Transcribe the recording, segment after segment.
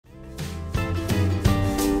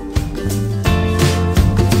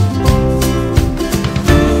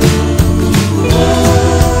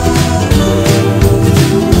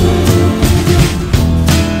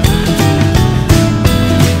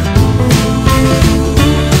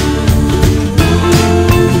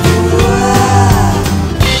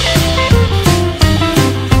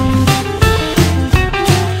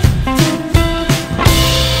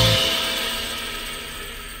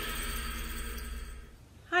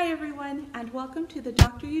everyone, and welcome to the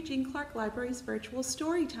Dr. Eugene Clark Library's virtual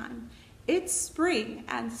story time. It's spring,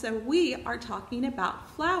 and so we are talking about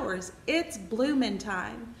flowers. It's Bloomin'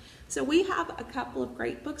 time. So we have a couple of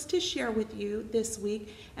great books to share with you this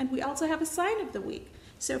week, and we also have a sign of the week.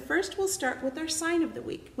 So first we'll start with our sign of the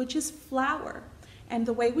week, which is flower. And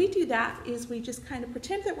the way we do that is we just kind of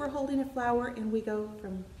pretend that we're holding a flower, and we go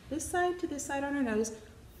from this side to this side on our nose,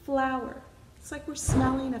 flower. It's like we're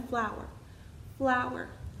smelling a flower. Flower.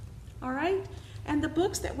 All right? And the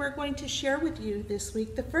books that we're going to share with you this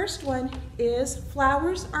week, the first one is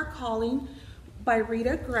Flowers Are Calling by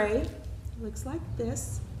Rita Gray. It looks like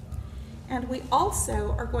this. And we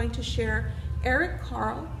also are going to share Eric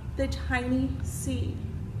Carle, The Tiny Seed.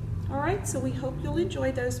 All right, so we hope you'll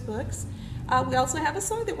enjoy those books. We also have a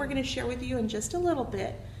song that we're going to share with you in just a little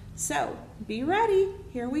bit. So be ready.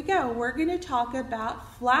 Here we go. We're going to talk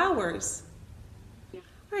about flowers.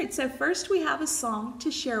 All right, so first we have a song to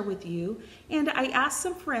share with you, and I asked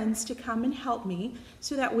some friends to come and help me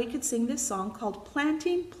so that we could sing this song called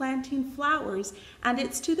Planting, Planting Flowers, and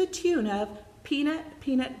it's to the tune of Peanut,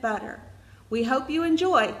 Peanut Butter. We hope you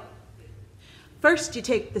enjoy. First you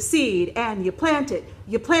take the seed and you plant it,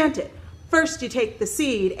 you plant it. First you take the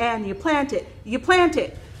seed and you plant it, you plant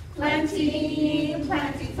it. Planting,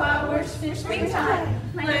 planting flowers for springtime.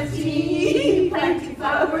 Planting, planting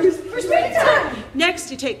flowers for springtime.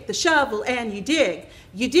 Next you take the shovel and you dig,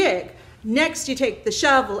 you dig. Next you take the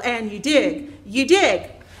shovel and you dig, you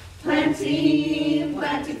dig. Planting,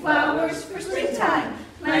 planting flowers for springtime.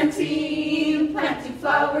 Planting, planting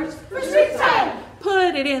flowers for springtime.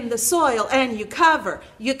 Put it in the soil and you cover,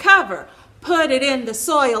 you cover. Put it in the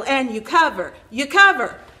soil and you cover, you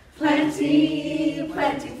cover. Planting,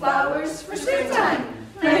 planting flowers for springtime.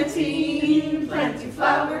 Planting, planting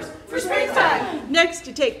flowers for springtime. Next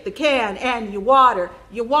you take the can and you water,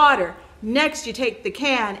 you water. Next you take the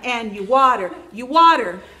can and you water, you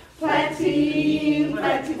water. Planting,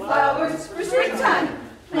 planting flowers for springtime.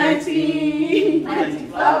 Planting,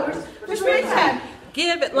 planting flowers for springtime.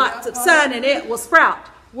 Give it lots of sun and it will sprout,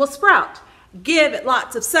 will sprout. Give it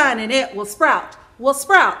lots of sun and it will sprout, will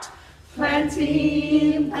sprout.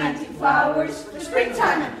 Planting, planting flowers for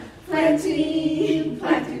springtime. Planting,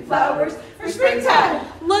 planting flowers for springtime.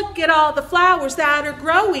 Look at all the flowers that are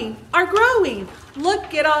growing, are growing.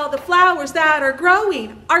 Look at all the flowers that are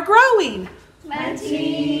growing, are growing.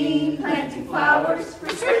 Planting, planting flowers for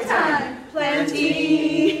springtime.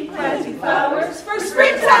 Planting, planting flowers for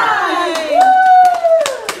springtime.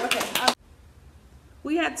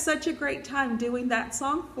 We had such a great time doing that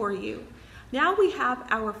song for you. Now we have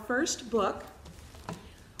our first book,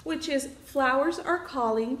 which is Flowers Are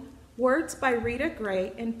Calling, Words by Rita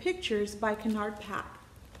Gray and Pictures by Kennard Pack.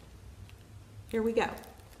 Here we go.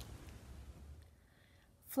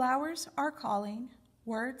 Flowers Are Calling,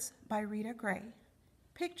 Words by Rita Gray,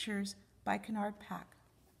 Pictures by Kennard Pack.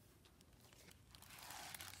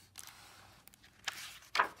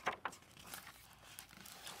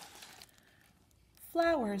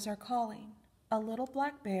 Flowers are calling, a little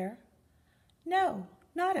black bear. No,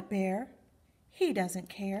 not a bear. He doesn't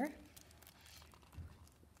care.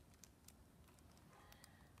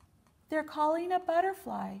 They're calling a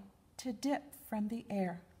butterfly to dip from the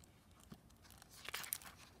air.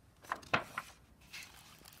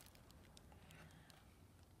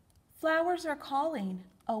 Flowers are calling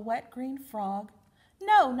a wet green frog.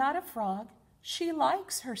 No, not a frog. She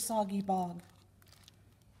likes her soggy bog.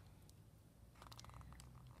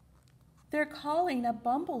 They're calling a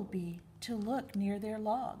bumblebee to look near their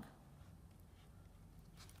log.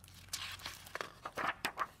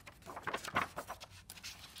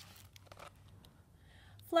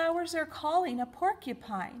 Flowers are calling a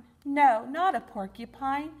porcupine. No, not a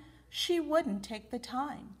porcupine. She wouldn't take the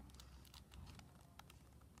time.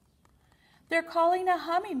 They're calling a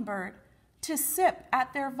hummingbird to sip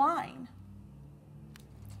at their vine.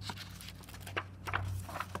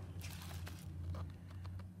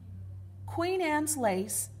 Queen Anne's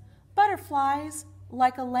lace, butterflies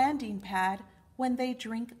like a landing pad when they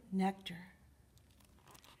drink nectar.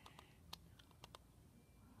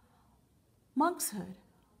 Monkshood,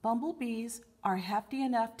 bumblebees are hefty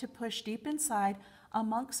enough to push deep inside a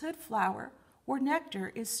monkshood flower where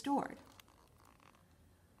nectar is stored.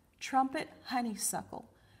 Trumpet honeysuckle,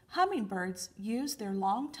 hummingbirds use their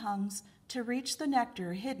long tongues to reach the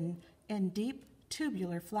nectar hidden in deep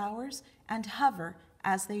tubular flowers and hover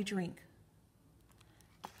as they drink.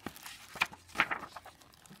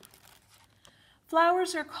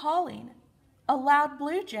 Flowers are calling a loud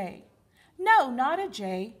blue jay. No, not a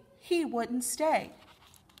jay. He wouldn't stay.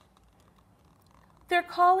 They're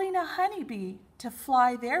calling a honeybee to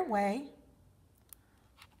fly their way.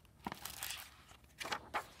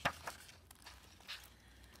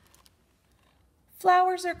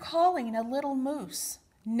 Flowers are calling a little moose.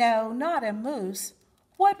 No, not a moose.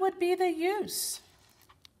 What would be the use?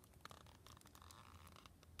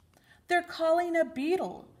 They're calling a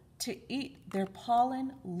beetle to eat their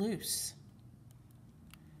pollen loose.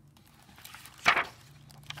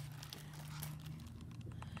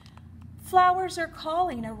 Flowers are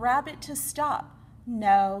calling a rabbit to stop.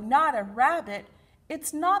 No, not a rabbit.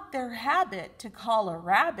 It's not their habit to call a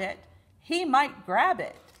rabbit. He might grab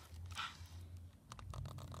it.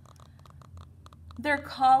 They're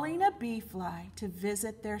calling a bee fly to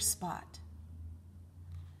visit their spot.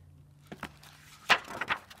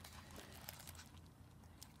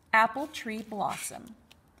 Apple tree blossom.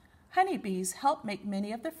 Honeybees help make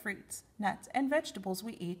many of the fruits, nuts, and vegetables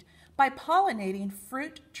we eat by pollinating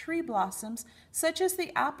fruit tree blossoms such as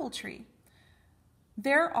the apple tree.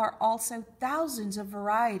 There are also thousands of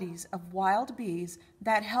varieties of wild bees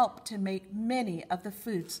that help to make many of the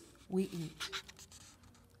foods we eat.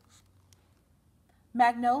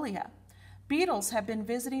 Magnolia. Beetles have been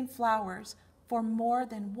visiting flowers for more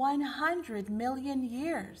than 100 million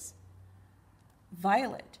years.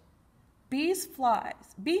 Violet. Bee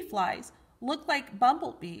flies look like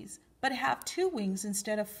bumblebees, but have 2 wings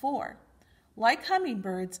instead of 4. Like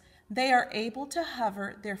hummingbirds, they are able to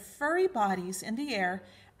hover their furry bodies in the air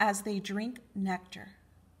as they drink nectar.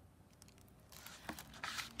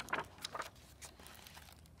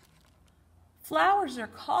 Flowers are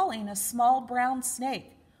calling a small brown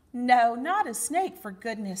snake. No, not a snake, for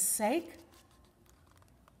goodness sake.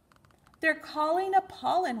 They're calling a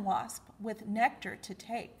pollen wasp with nectar to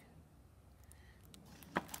take.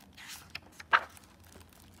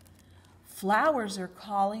 Flowers are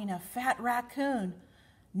calling a fat raccoon.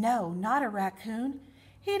 No, not a raccoon.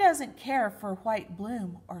 He doesn't care for white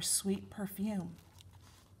bloom or sweet perfume.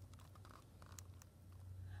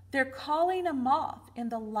 They're calling a moth in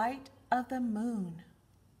the light of the moon.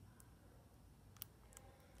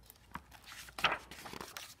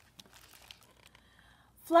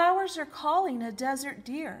 Flowers are calling a desert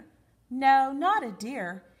deer. No, not a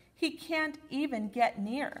deer. He can't even get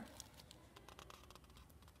near.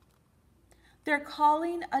 They're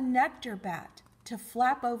calling a nectar bat to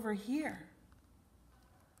flap over here.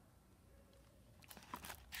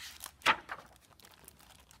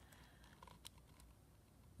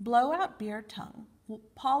 Blow out beard tongue.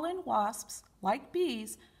 Pollen wasps, like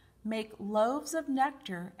bees, make loaves of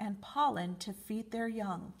nectar and pollen to feed their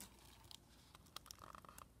young.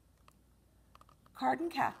 Garden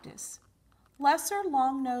cactus. Lesser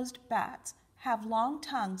long-nosed bats have long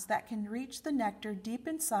tongues that can reach the nectar deep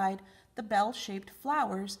inside the bell-shaped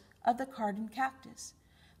flowers of the garden cactus.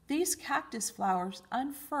 These cactus flowers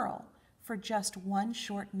unfurl for just one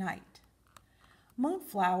short night.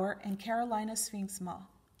 Moonflower and Carolina sphinx moth.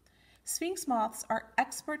 Sphinx moths are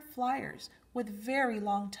expert flyers with very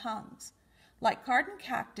long tongues. Like garden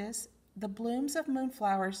cactus, the blooms of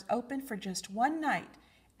moonflowers open for just one night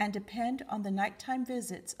and depend on the nighttime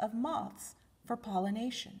visits of moths for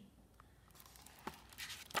pollination.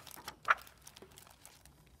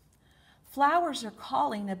 Flowers are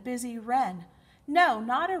calling a busy wren. No,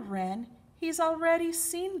 not a wren. He's already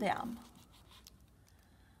seen them.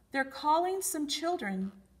 They're calling some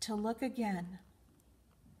children to look again.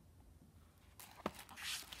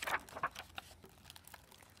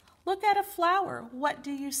 Look at a flower. What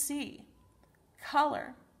do you see?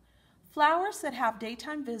 Color. Flowers that have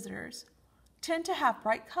daytime visitors tend to have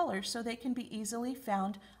bright colors so they can be easily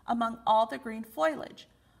found among all the green foliage.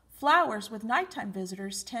 Flowers with nighttime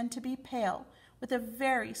visitors tend to be pale with a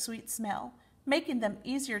very sweet smell, making them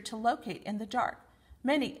easier to locate in the dark.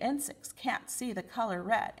 Many insects can't see the color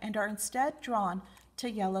red and are instead drawn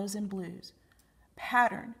to yellows and blues.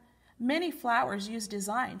 Pattern. Many flowers use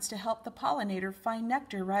designs to help the pollinator find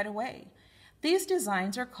nectar right away. These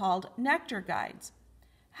designs are called nectar guides.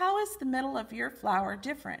 How is the middle of your flower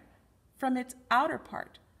different from its outer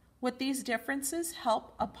part? Would these differences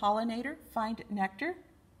help a pollinator find nectar?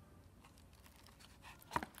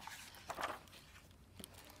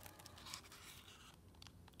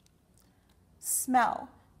 Smell.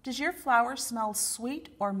 Does your flower smell sweet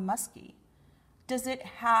or musky? Does it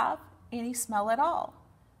have any smell at all?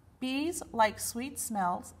 Bees like sweet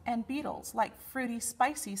smells and beetles like fruity,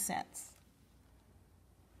 spicy scents.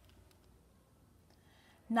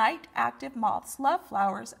 Night-active moths love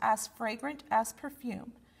flowers as fragrant as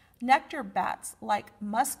perfume. Nectar bats like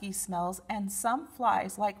musky smells and some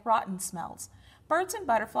flies like rotten smells. Birds and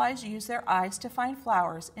butterflies use their eyes to find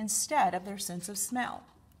flowers instead of their sense of smell.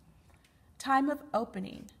 Time of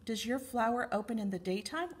opening. Does your flower open in the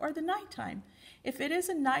daytime or the nighttime? If it is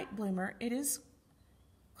a night bloomer, it is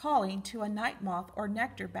calling to a night moth or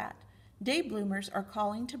nectar bat Day bloomers are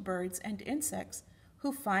calling to birds and insects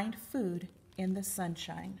who find food in the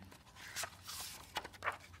sunshine.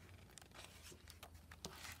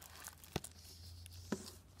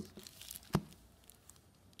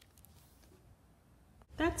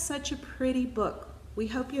 That's such a pretty book. We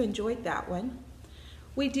hope you enjoyed that one.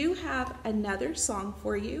 We do have another song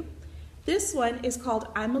for you. This one is called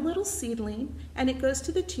I'm a Little Seedling, and it goes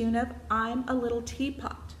to the tune of I'm a Little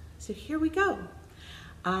Teapot. So here we go.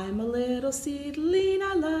 I'm a little seedling,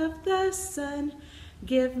 I love the sun.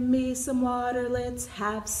 Give me some water, let's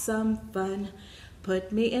have some fun.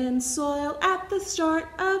 Put me in soil at the start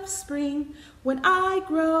of spring. When I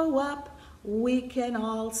grow up, we can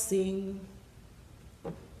all sing.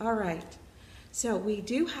 All right, so we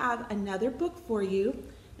do have another book for you.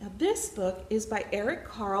 Now this book is by Eric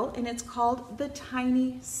Carle, and it's called The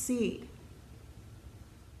Tiny Seed.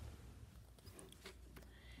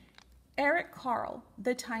 Eric Carle,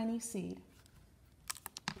 The Tiny Seed.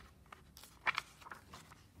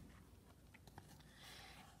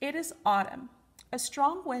 It is autumn. A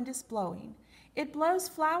strong wind is blowing. It blows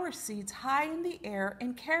flower seeds high in the air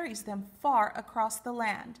and carries them far across the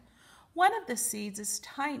land. One of the seeds is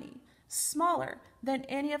tiny, smaller than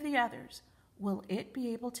any of the others. Will it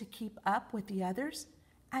be able to keep up with the others?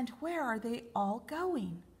 And where are they all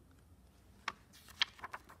going?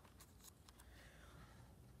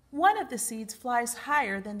 One of the seeds flies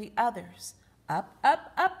higher than the others. Up,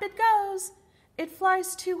 up, up it goes. It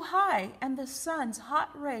flies too high, and the sun's hot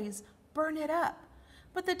rays burn it up.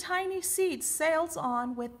 But the tiny seed sails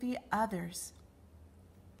on with the others.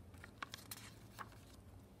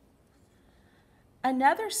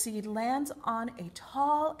 Another seed lands on a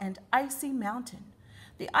tall and icy mountain.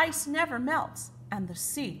 The ice never melts, and the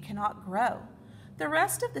seed cannot grow. The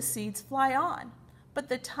rest of the seeds fly on, but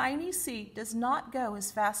the tiny seed does not go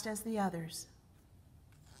as fast as the others.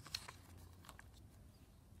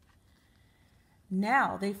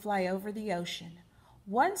 Now they fly over the ocean.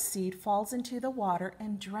 One seed falls into the water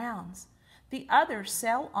and drowns. The others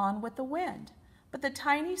sail on with the wind, but the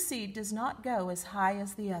tiny seed does not go as high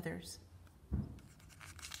as the others.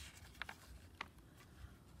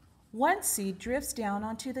 One seed drifts down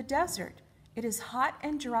onto the desert. It is hot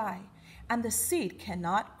and dry, and the seed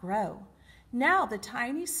cannot grow. Now the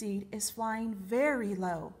tiny seed is flying very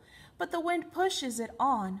low, but the wind pushes it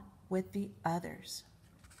on with the others.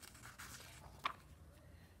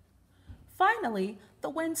 Finally, the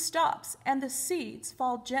wind stops, and the seeds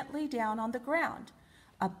fall gently down on the ground.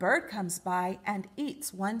 A bird comes by and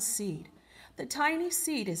eats one seed. The tiny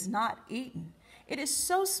seed is not eaten. It is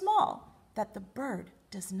so small that the bird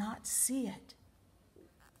does not see it.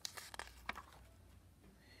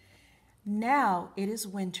 Now it is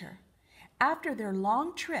winter. After their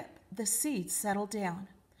long trip, the seeds settle down.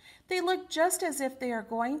 They look just as if they are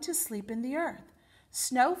going to sleep in the earth.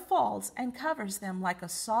 Snow falls and covers them like a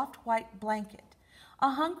soft white blanket.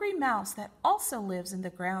 A hungry mouse that also lives in the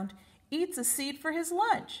ground eats a seed for his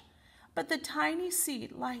lunch. But the tiny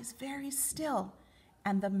seed lies very still,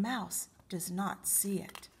 and the mouse does not see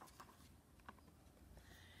it.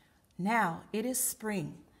 Now it is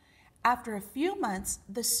spring. After a few months,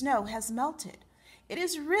 the snow has melted. It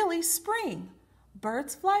is really spring.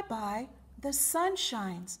 Birds fly by, the sun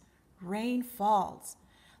shines, rain falls.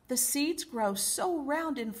 The seeds grow so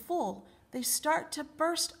round and full, they start to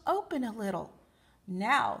burst open a little.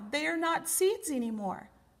 Now they are not seeds anymore.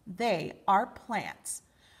 They are plants.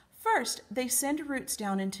 First, they send roots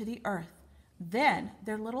down into the earth. Then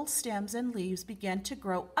their little stems and leaves begin to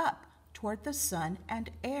grow up toward the sun and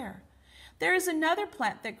air. There is another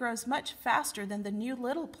plant that grows much faster than the new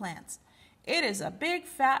little plants. It is a big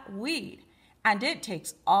fat weed, and it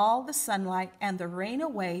takes all the sunlight and the rain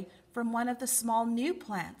away from one of the small new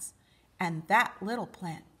plants, and that little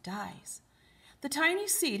plant dies. The tiny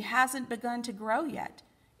seed hasn't begun to grow yet.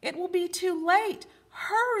 It will be too late.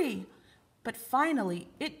 Hurry! But finally,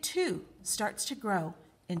 it too starts to grow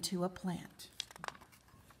into a plant.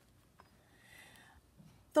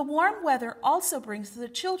 The warm weather also brings the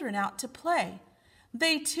children out to play.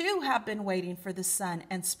 They too have been waiting for the sun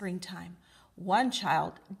and springtime. One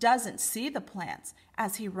child doesn't see the plants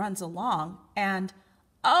as he runs along, and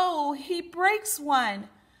oh, he breaks one.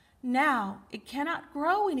 Now it cannot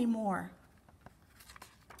grow anymore.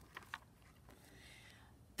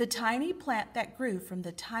 The tiny plant that grew from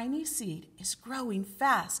the tiny seed is growing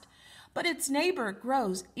fast, but its neighbor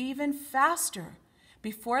grows even faster.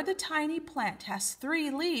 Before the tiny plant has 3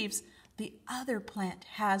 leaves, the other plant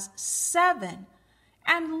has 7.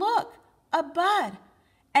 And look, a bud,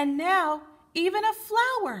 and now even a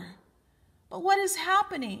flower. But what is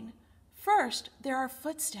happening? First, there are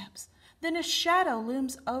footsteps. Then a shadow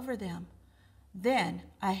looms over them. Then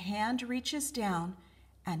a hand reaches down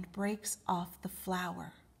and breaks off the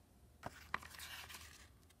flower.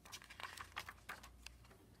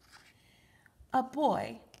 A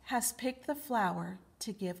boy has picked the flower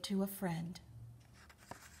to give to a friend.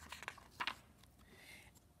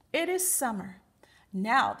 It is summer.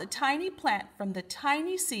 Now the tiny plant from the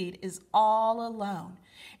tiny seed is all alone.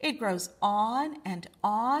 It grows on and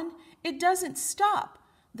on. It doesn't stop.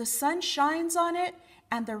 The sun shines on it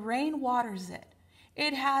and the rain waters it.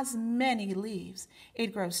 It has many leaves.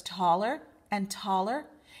 It grows taller and taller.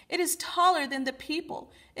 It is taller than the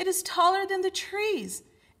people. It is taller than the trees.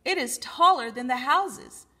 It is taller than the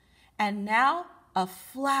houses. And now a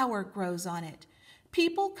flower grows on it.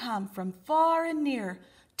 People come from far and near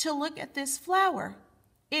to look at this flower.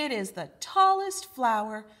 It is the tallest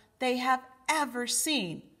flower they have ever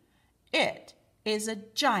seen. It is a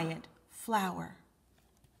giant flower.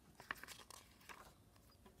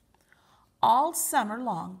 All summer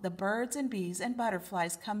long, the birds and bees and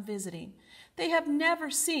butterflies come visiting. They have never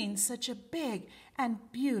seen such a big and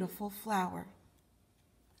beautiful flower.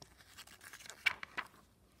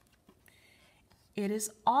 It is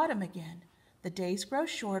autumn again. The days grow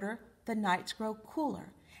shorter, the nights grow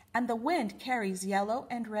cooler, and the wind carries yellow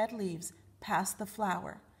and red leaves past the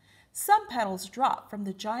flower. Some petals drop from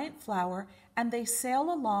the giant flower, and they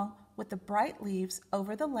sail along with the bright leaves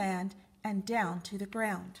over the land and down to the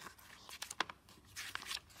ground.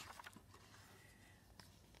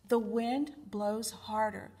 The wind blows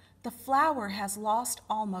harder. The flower has lost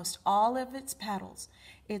almost all of its petals.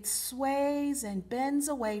 It sways and bends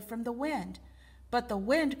away from the wind, but the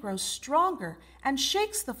wind grows stronger and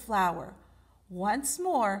shakes the flower. Once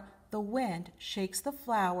more, the wind shakes the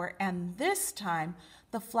flower, and this time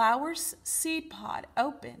the flower's seed pod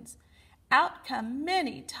opens. Out come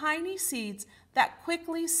many tiny seeds that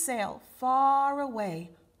quickly sail far away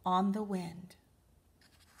on the wind.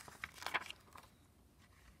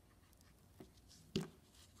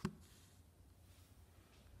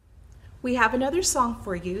 We have another song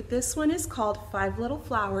for you. This one is called 5 Little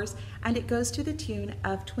Flowers, and it goes to the tune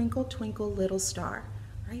of Twinkle, Twinkle, Little Star.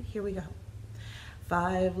 All right, here we go.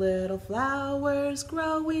 5 little flowers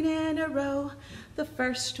growing in a row. The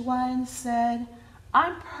first one said,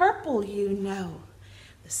 I'm purple, you know.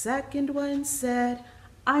 The second one said,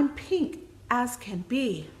 I'm pink as can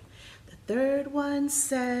be. The third one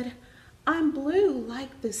said, I'm blue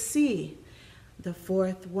like the sea. The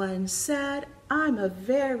fourth one said, I'm a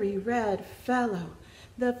very red fellow.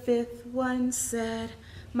 The fifth one said,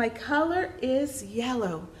 my color is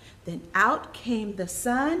yellow. Then out came the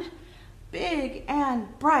sun, big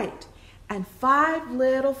and bright, and 5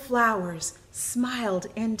 little flowers smiled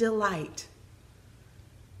in delight.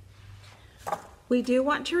 We do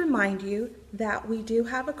want to remind you that we do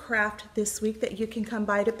have a craft this week that you can come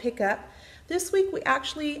by to pick up. This week we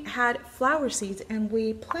actually had flower seeds and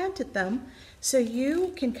we planted them, so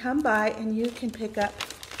you can come by and you can pick up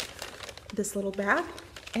this little bag,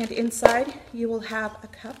 and inside you will have a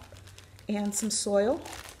cup and some soil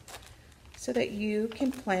so that you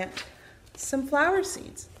can plant some flower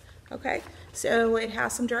seeds. Okay, so it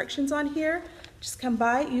has some directions on here. Just come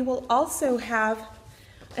by. You will also have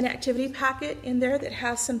an activity packet in there that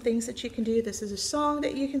has some things that you can do. This is a song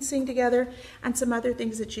that you can sing together and some other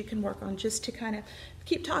things that you can work on just to kind of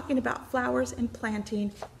keep talking about flowers and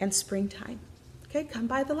planting and springtime. Okay, come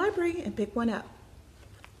by the library and pick one up.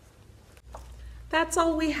 That's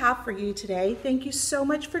all we have for you today. Thank you so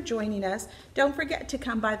much for joining us. Don't forget to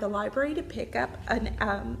come by the library to pick up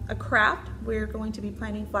a craft. We're going to be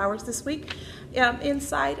planting flowers this week.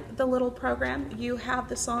 Inside the little program, you have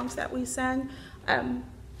the songs that we sang.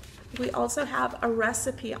 We also have a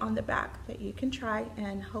recipe on the back that you can try,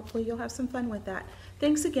 and hopefully you'll have some fun with that.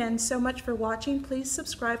 Thanks again so much for watching. Please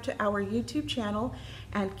subscribe to our YouTube channel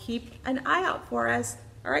and keep an eye out for us.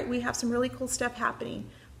 All right, we have some really cool stuff happening.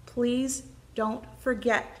 Please don't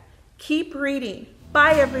forget, keep reading.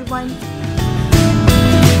 Bye, everyone.